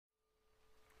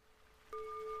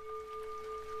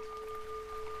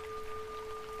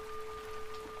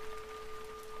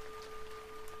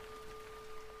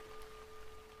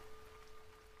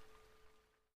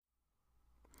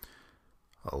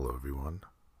everyone,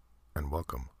 and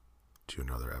welcome to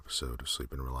another episode of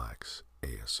Sleep and Relax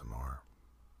ASMR.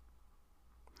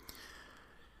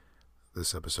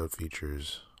 This episode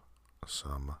features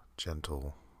some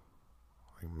gentle,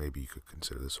 maybe you could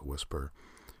consider this a whisper.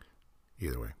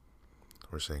 Either way,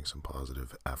 we're saying some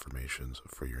positive affirmations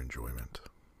for your enjoyment.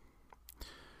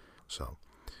 So,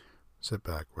 sit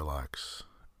back, relax,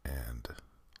 and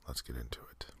let's get into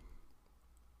it.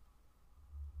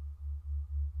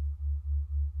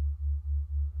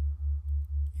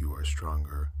 You are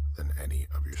stronger than any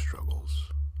of your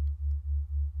struggles.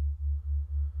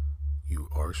 You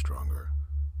are stronger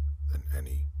than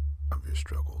any of your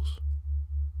struggles.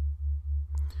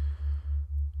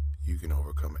 You can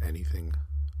overcome anything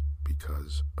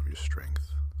because of your strength.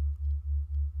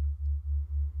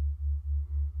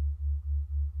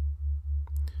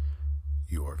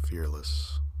 You are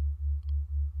fearless.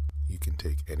 You can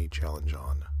take any challenge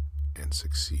on and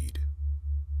succeed.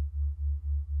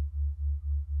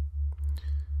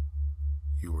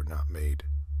 You were not made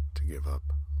to give up.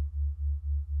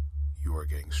 You are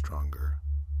getting stronger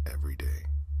every day.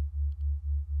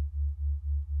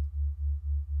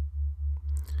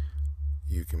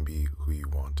 You can be who you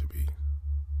want to be.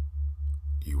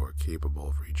 You are capable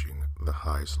of reaching the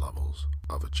highest levels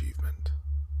of achievement.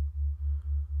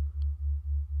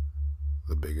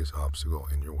 The biggest obstacle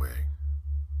in your way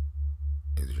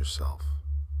is yourself.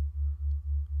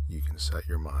 You can set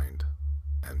your mind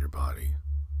and your body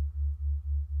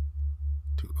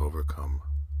to overcome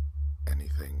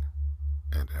anything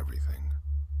and everything.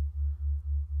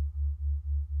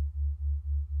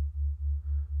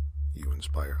 You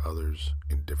inspire others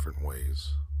in different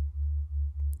ways,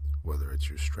 whether it's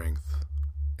your strength,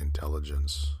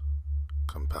 intelligence,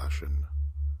 compassion,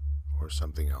 or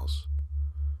something else.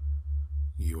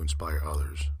 You inspire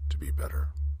others to be better.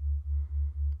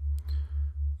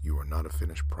 You are not a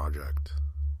finished project,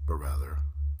 but rather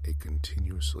a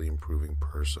continuously improving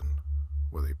person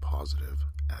with a positive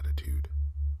attitude.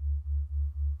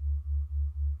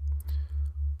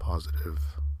 Positive,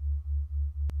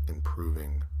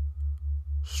 improving,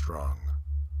 strong,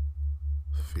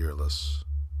 fearless,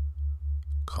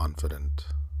 confident,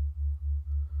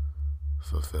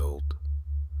 fulfilled,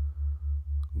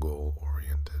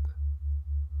 goal-oriented.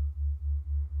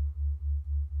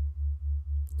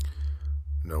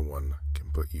 No one can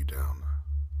put you down.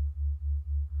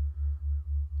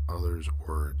 Others'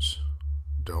 words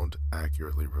don't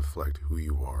accurately reflect who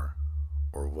you are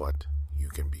or what you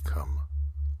can become.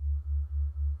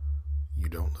 You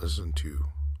don't listen to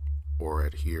or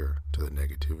adhere to the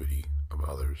negativity of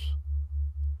others.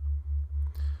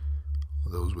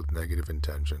 Those with negative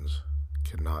intentions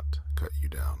cannot cut you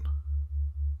down.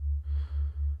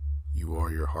 You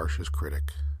are your harshest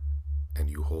critic,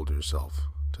 and you hold yourself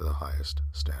to the highest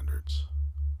standards.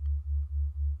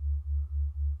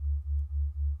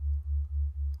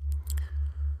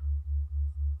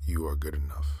 You are good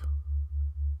enough,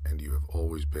 and you have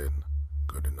always been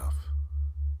good enough.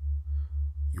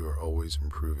 You are always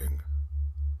improving.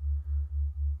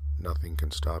 Nothing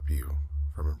can stop you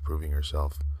from improving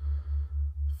yourself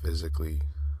physically,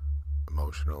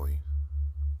 emotionally,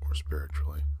 or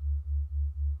spiritually.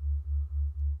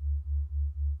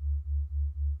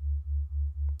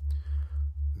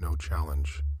 No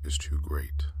challenge is too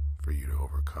great for you to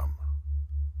overcome.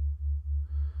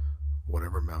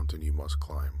 Whatever mountain you must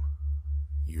climb,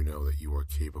 you know that you are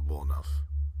capable enough,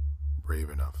 brave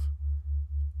enough,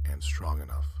 and strong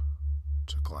enough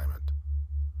to climb it.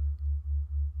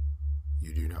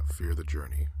 You do not fear the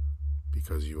journey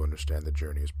because you understand the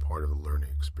journey is part of the learning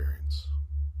experience.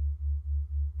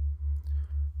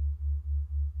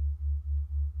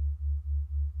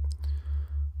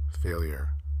 Failure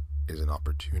is an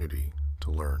opportunity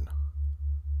to learn.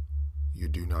 You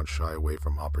do not shy away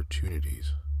from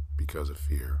opportunities because of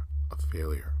fear of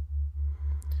failure.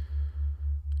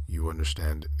 You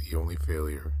understand the only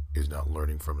failure is not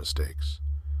learning from mistakes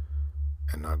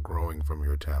and not growing from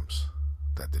your attempts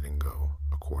that didn't go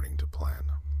according to plan.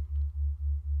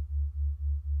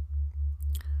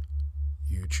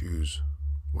 You choose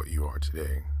what you are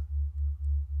today,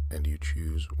 and you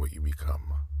choose what you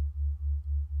become.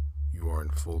 You are in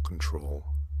full control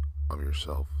of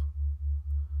yourself.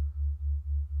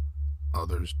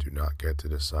 Others do not get to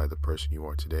decide the person you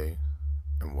are today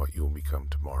and what you will become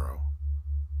tomorrow.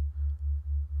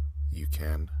 You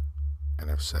can and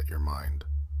have set your mind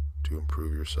to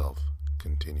improve yourself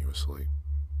continuously.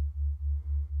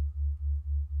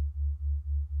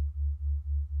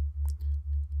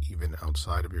 Even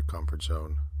outside of your comfort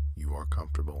zone, you are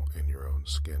comfortable in your own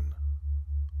skin.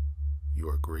 You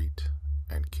are great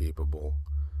and capable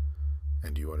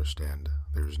and you understand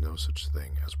there is no such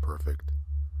thing as perfect.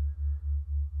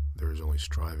 There is only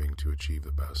striving to achieve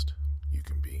the best you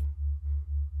can be.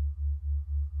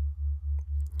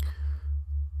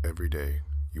 Every day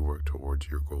you work towards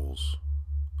your goals.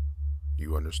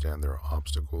 You understand there are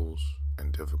obstacles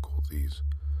and difficulties,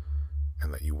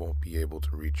 and that you won't be able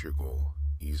to reach your goal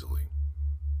easily.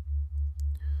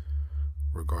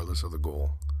 Regardless of the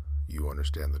goal, you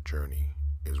understand the journey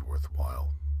is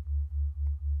worthwhile.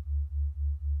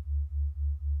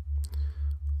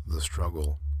 The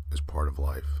struggle is part of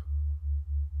life.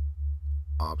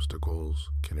 Obstacles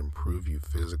can improve you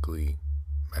physically,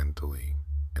 mentally,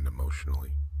 and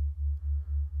emotionally.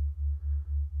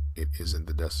 It isn't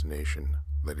the destination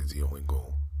that is the only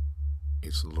goal.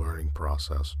 It's the learning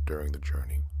process during the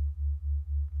journey.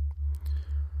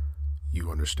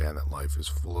 You understand that life is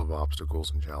full of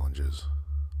obstacles and challenges,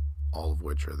 all of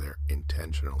which are there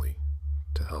intentionally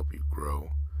to help you grow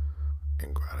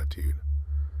in gratitude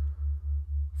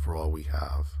for all we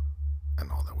have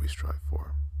and all that we strive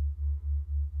for.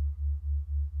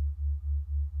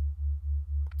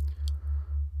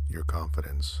 Your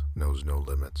confidence knows no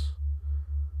limits.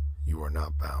 You are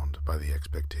not bound by the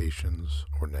expectations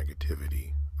or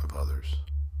negativity of others.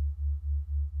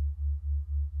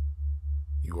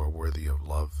 You are worthy of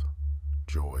love,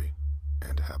 joy,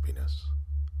 and happiness.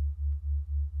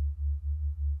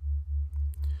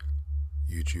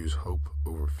 You choose hope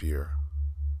over fear.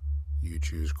 You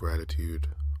choose gratitude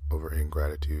over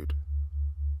ingratitude.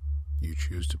 You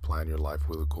choose to plan your life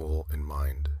with a goal in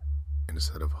mind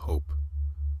instead of hope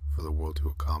for the world to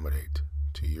accommodate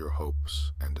to your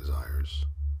hopes and desires.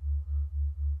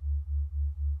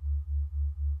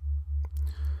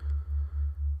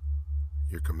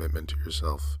 Your commitment to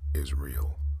yourself is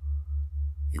real.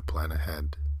 You plan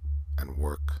ahead and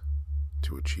work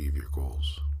to achieve your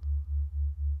goals.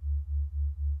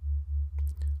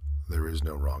 There is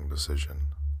no wrong decision.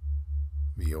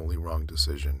 The only wrong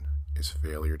decision is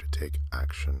failure to take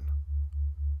action.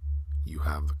 You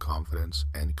have the confidence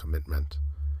and commitment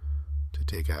to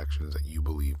take actions that you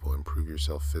believe will improve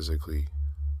yourself physically,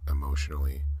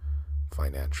 emotionally,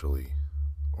 financially,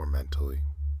 or mentally.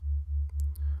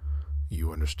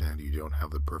 You understand you don't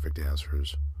have the perfect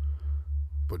answers,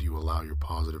 but you allow your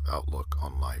positive outlook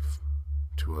on life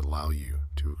to allow you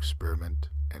to experiment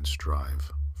and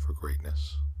strive for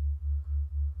greatness.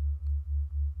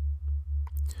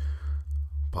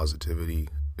 Positivity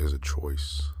is a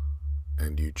choice,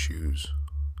 and you choose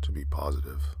to be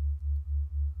positive.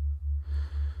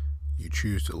 You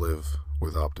choose to live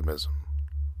with optimism.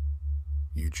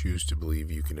 You choose to believe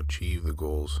you can achieve the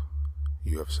goals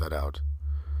you have set out,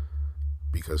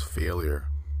 because failure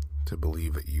to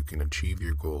believe that you can achieve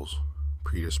your goals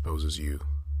predisposes you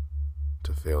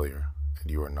to failure, and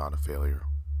you are not a failure.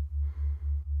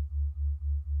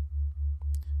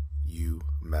 You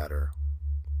matter.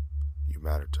 You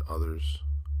matter to others.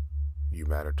 You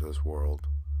matter to this world.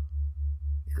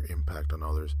 Your impact on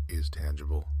others is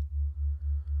tangible.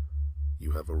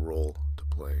 You have a role to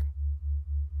play.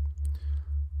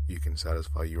 You can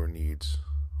satisfy your needs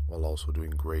while also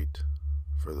doing great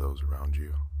for those around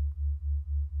you.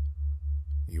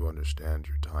 You understand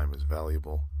your time is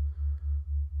valuable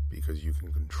because you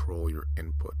can control your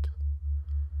input,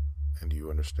 and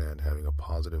you understand having a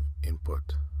positive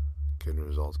input can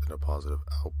result in a positive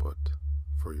output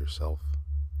for yourself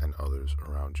and others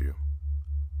around you.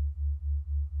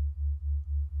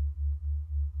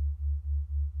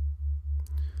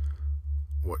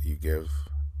 What you give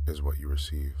is what you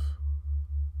receive.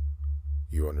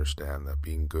 You understand that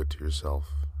being good to yourself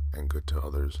and good to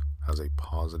others has a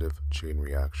positive chain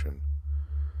reaction,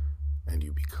 and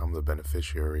you become the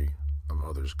beneficiary of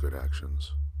others' good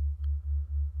actions.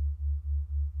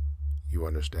 You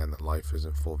understand that life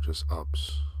isn't full of just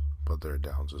ups, but there are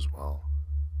downs as well.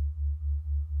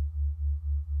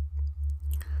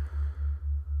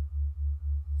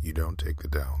 You don't take the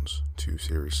downs too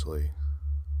seriously.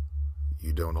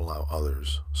 You don't allow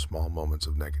others' small moments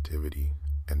of negativity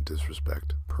and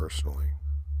disrespect personally.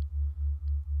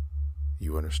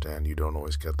 You understand you don't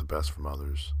always get the best from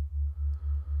others.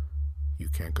 You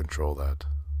can't control that,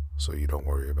 so you don't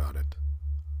worry about it.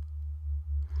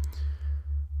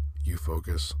 You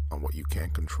focus on what you can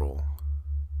control,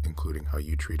 including how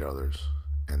you treat others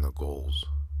and the goals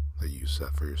that you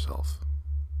set for yourself.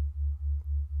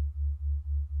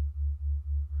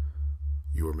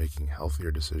 You are making healthier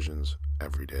decisions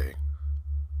every day.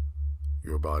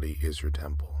 Your body is your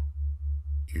temple.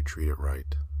 You treat it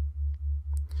right.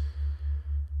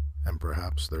 And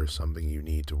perhaps there's something you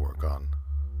need to work on,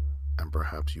 and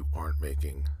perhaps you aren't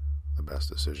making the best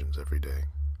decisions every day.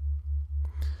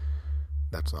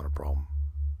 That's not a problem.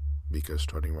 Because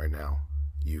starting right now,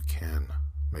 you can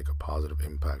make a positive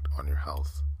impact on your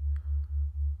health,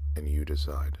 and you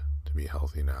decide to be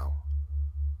healthy now.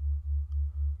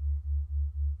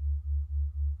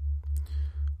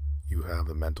 You have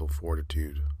the mental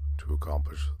fortitude to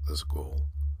accomplish this goal.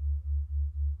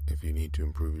 If you need to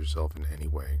improve yourself in any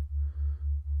way,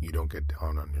 you don't get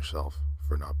down on yourself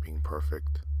for not being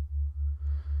perfect.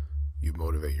 You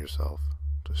motivate yourself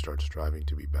to start striving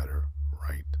to be better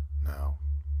right now.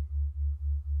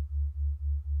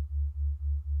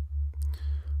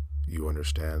 You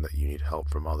understand that you need help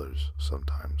from others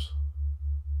sometimes.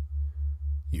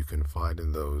 You confide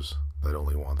in those that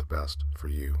only want the best for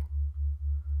you.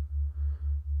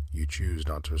 You choose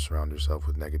not to surround yourself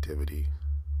with negativity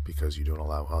because you don't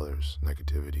allow others'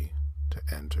 negativity to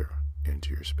enter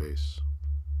into your space.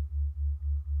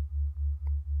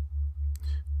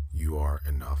 You are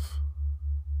enough.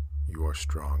 You are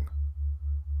strong.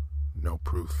 No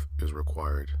proof is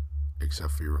required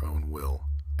except for your own will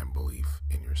and belief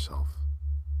in yourself.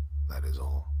 That is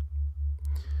all.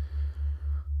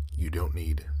 You don't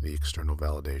need the external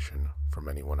validation from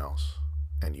anyone else,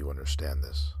 and you understand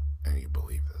this, and you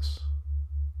believe this.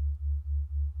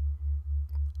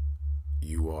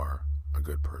 You are a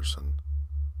good person.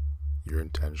 Your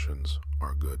intentions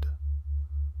are good.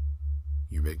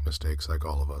 You make mistakes like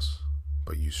all of us,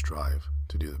 but you strive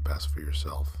to do the best for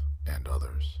yourself and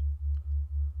others.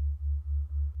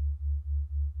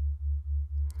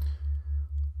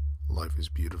 Life is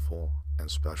beautiful and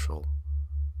special.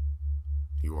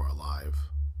 You are alive.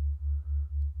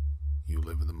 You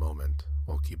live in the moment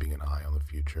while keeping an eye on the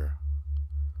future.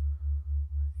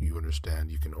 You understand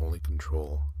you can only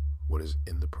control what is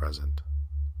in the present,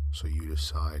 so you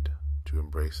decide to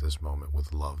embrace this moment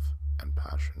with love and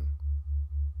passion.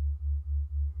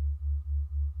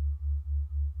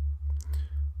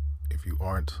 If you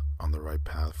aren't on the right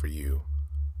path for you,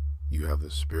 you have the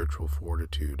spiritual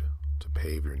fortitude to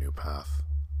pave your new path.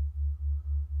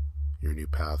 Your new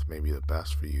path may be the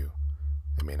best for you,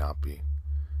 it may not be,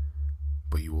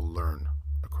 but you will learn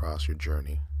across your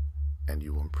journey and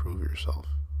you will improve yourself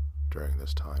during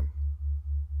this time.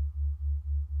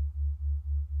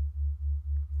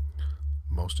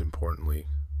 Most importantly,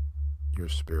 your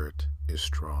spirit is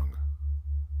strong.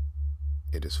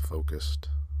 It is focused.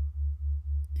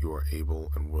 You are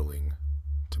able and willing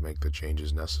to make the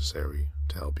changes necessary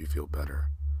to help you feel better,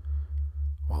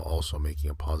 while also making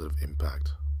a positive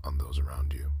impact on those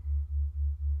around you.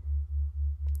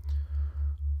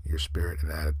 Your spirit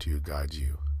and attitude guides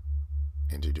you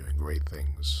into doing great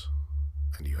things,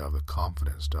 and you have the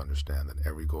confidence to understand that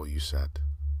every goal you set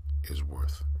is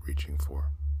worth reaching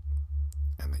for,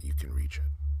 and that you can reach it.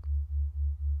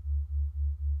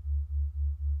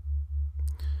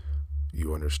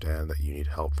 You understand that you need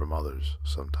help from others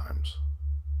sometimes.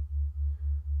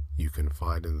 You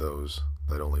confide in those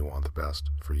that only want the best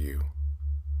for you.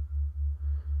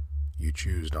 You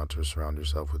choose not to surround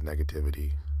yourself with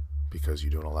negativity because you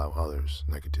don't allow others'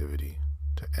 negativity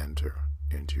to enter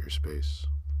into your space.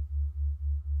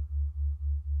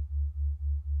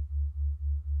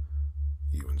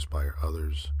 You inspire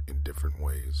others in different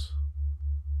ways,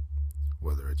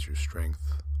 whether it's your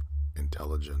strength,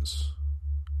 intelligence,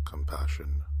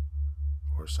 compassion,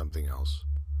 or something else.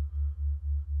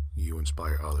 You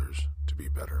inspire others to be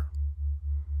better.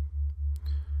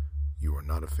 You are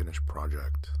not a finished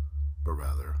project, but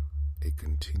rather a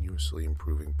continuously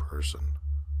improving person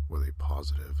with a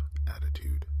positive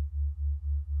attitude.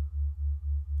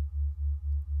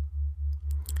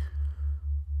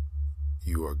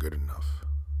 You are good enough,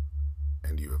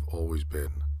 and you have always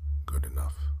been good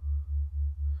enough.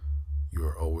 You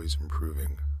are always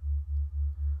improving.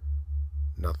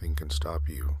 Nothing can stop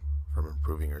you from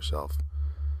improving yourself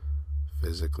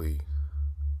physically,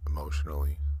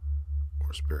 emotionally,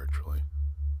 or spiritually.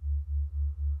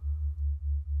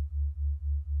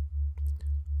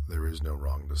 There is no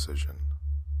wrong decision.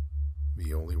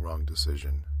 The only wrong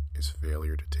decision is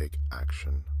failure to take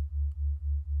action.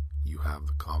 You have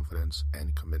the confidence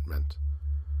and commitment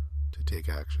to take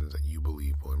actions that you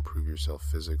believe will improve yourself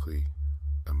physically,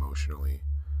 emotionally,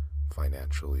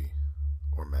 financially,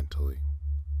 or mentally.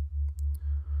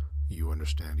 You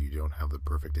understand you don't have the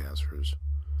perfect answers,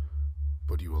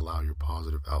 but you allow your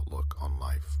positive outlook on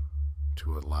life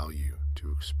to allow you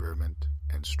to experiment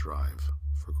and strive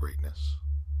for greatness.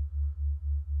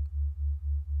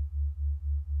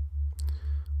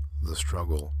 The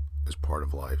struggle is part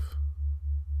of life.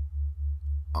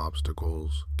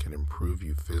 Obstacles can improve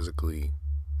you physically,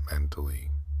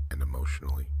 mentally, and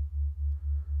emotionally.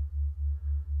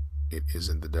 It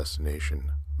isn't the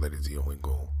destination that is the only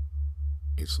goal.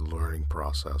 It's the learning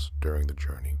process during the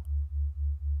journey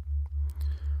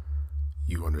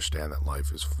You understand that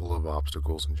life is full of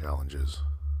obstacles and challenges,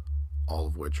 all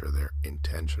of which are there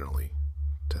intentionally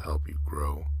to help you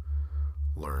grow,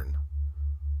 learn,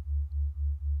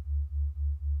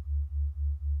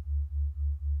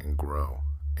 and grow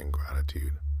in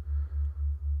gratitude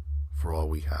for all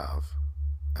we have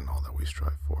and all that we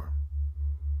strive for.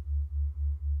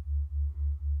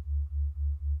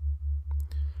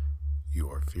 You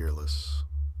are fearless.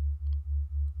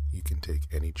 You can take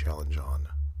any challenge on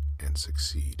and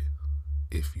succeed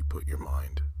if you put your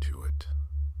mind to it.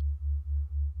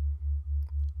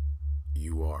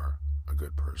 You are a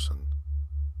good person.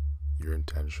 Your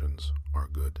intentions are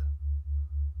good.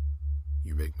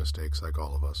 You make mistakes like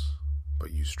all of us,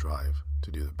 but you strive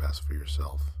to do the best for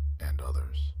yourself and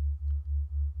others.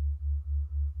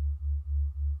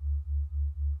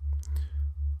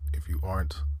 If you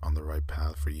aren't on the right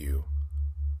path for you,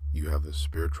 you have the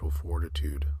spiritual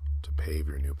fortitude to pave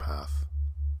your new path.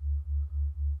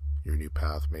 Your new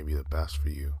path may be the best for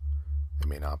you, it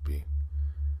may not be,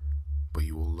 but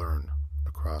you will learn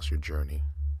across your journey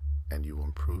and you will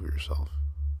improve yourself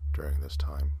during this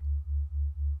time.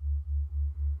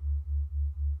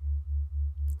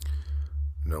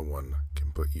 No one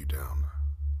can put you down.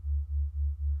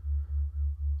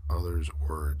 Others'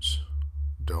 words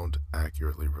don't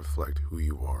accurately reflect who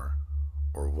you are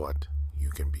or what you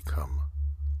can become.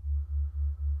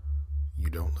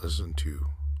 You don't listen to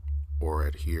or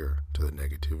adhere to the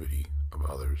negativity of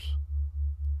others.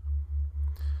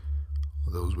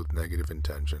 Those with negative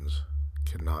intentions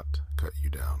cannot cut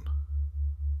you down.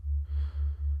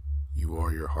 You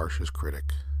are your harshest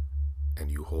critic, and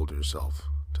you hold yourself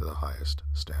to the highest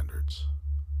standards.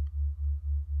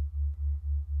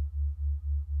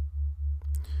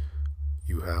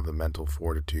 You have the mental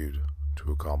fortitude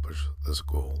to accomplish this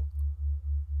goal.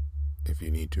 If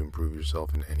you need to improve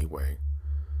yourself in any way,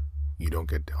 you don't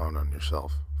get down on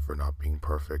yourself for not being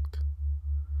perfect.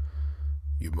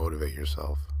 You motivate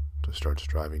yourself to start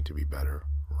striving to be better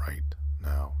right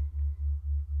now.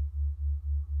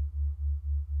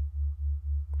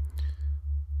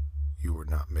 You were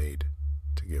not made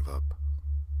to give up.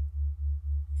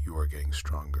 You are getting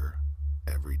stronger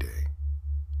every day.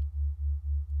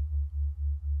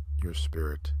 Your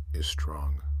spirit is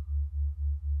strong.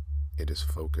 It is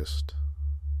focused.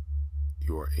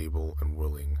 You are able and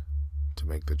willing to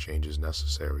make the changes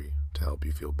necessary to help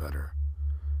you feel better,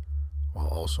 while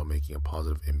also making a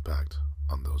positive impact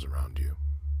on those around you.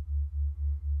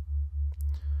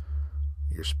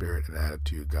 Your spirit and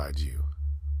attitude guides you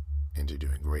into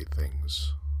doing great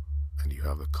things, and you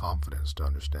have the confidence to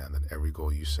understand that every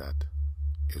goal you set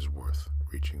is worth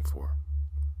reaching for,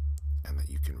 and that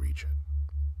you can reach it.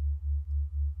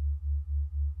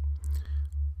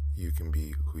 You can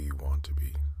be who you want to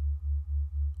be.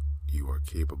 You are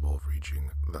capable of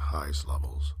reaching the highest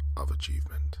levels of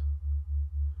achievement.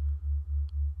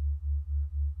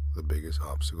 The biggest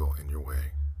obstacle in your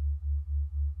way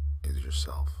is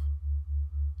yourself.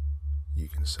 You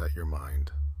can set your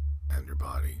mind and your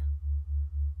body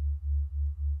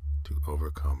to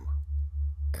overcome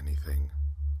anything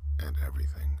and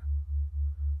everything.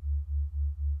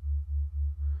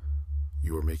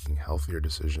 You are making healthier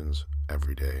decisions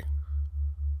every day.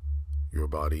 Your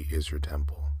body is your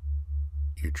temple.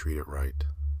 You treat it right.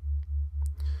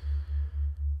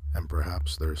 And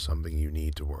perhaps there's something you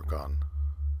need to work on,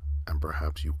 and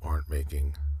perhaps you aren't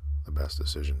making the best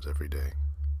decisions every day.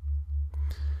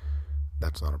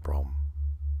 That's not a problem,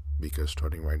 because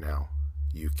starting right now,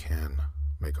 you can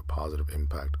make a positive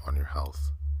impact on your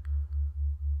health,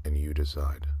 and you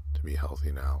decide to be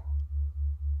healthy now.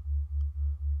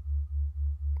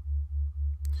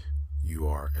 You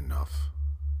are enough.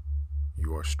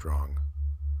 You are strong.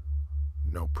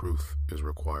 No proof is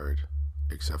required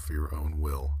except for your own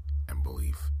will and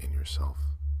belief in yourself.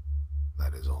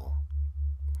 That is all.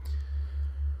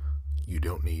 You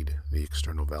don't need the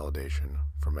external validation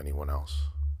from anyone else,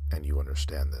 and you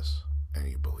understand this, and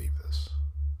you believe this.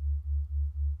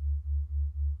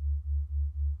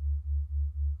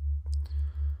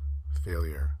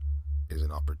 Failure is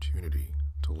an opportunity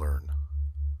to learn.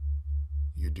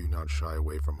 You do not shy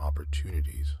away from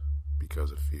opportunities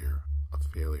because of fear of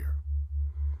failure.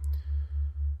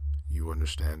 You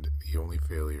understand the only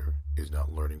failure is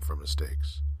not learning from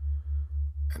mistakes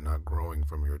and not growing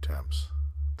from your attempts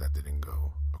that didn't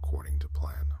go according to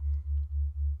plan.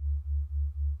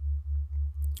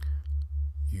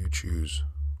 You choose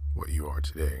what you are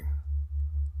today,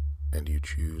 and you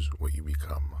choose what you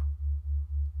become.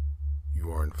 You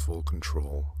are in full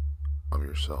control of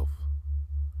yourself.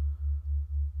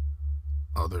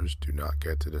 Others do not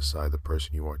get to decide the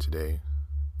person you are today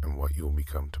and what you will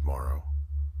become tomorrow.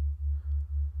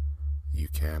 You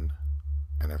can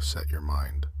and have set your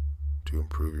mind to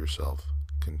improve yourself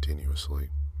continuously.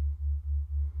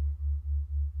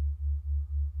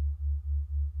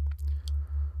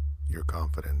 Your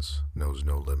confidence knows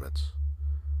no limits.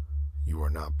 You are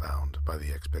not bound by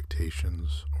the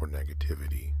expectations or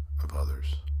negativity of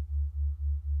others.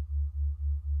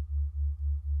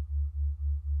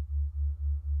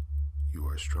 You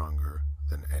are stronger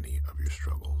than any of your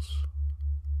struggles.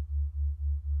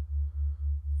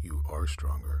 You are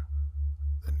stronger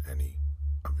than any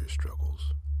of your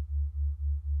struggles.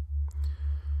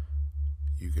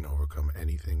 You can overcome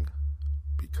anything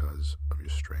because of your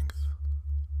strength.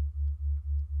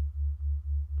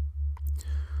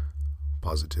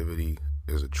 Positivity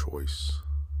is a choice,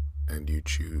 and you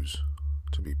choose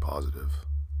to be positive.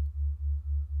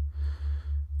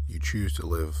 You choose to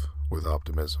live with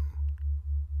optimism.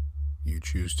 You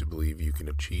choose to believe you can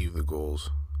achieve the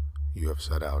goals you have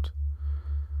set out,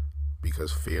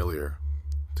 because failure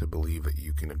to believe that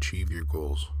you can achieve your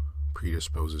goals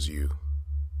predisposes you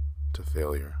to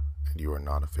failure, and you are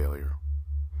not a failure.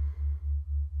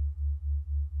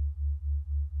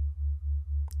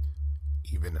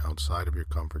 Even outside of your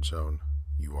comfort zone,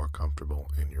 you are comfortable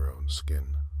in your own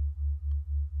skin.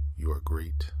 You are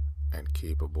great and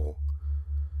capable,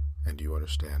 and you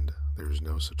understand there is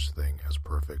no such thing as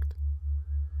perfect.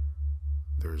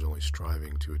 There is only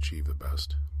striving to achieve the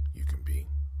best you can be.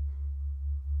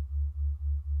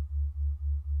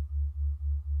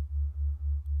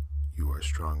 You are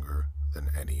stronger than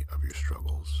any of your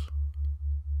struggles.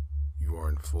 You are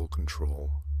in full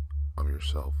control of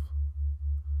yourself.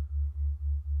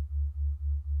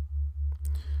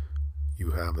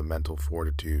 You have the mental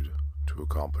fortitude to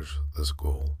accomplish this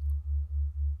goal.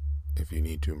 If you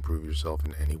need to improve yourself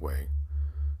in any way,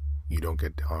 you don't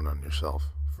get down on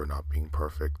yourself for not being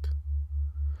perfect.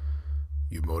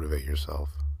 You motivate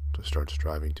yourself to start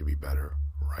striving to be better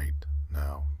right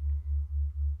now.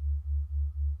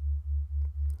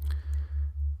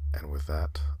 And with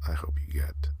that, I hope you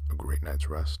get a great night's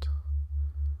rest.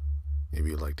 If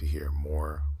you'd like to hear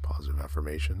more positive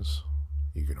affirmations,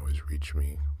 you can always reach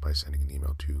me by sending an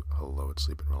email to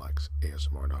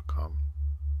hello@sleepandrelaxasmr.com.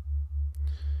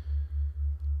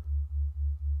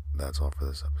 That's all for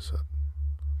this episode.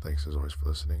 Thanks as always for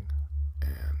listening,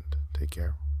 and take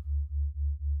care.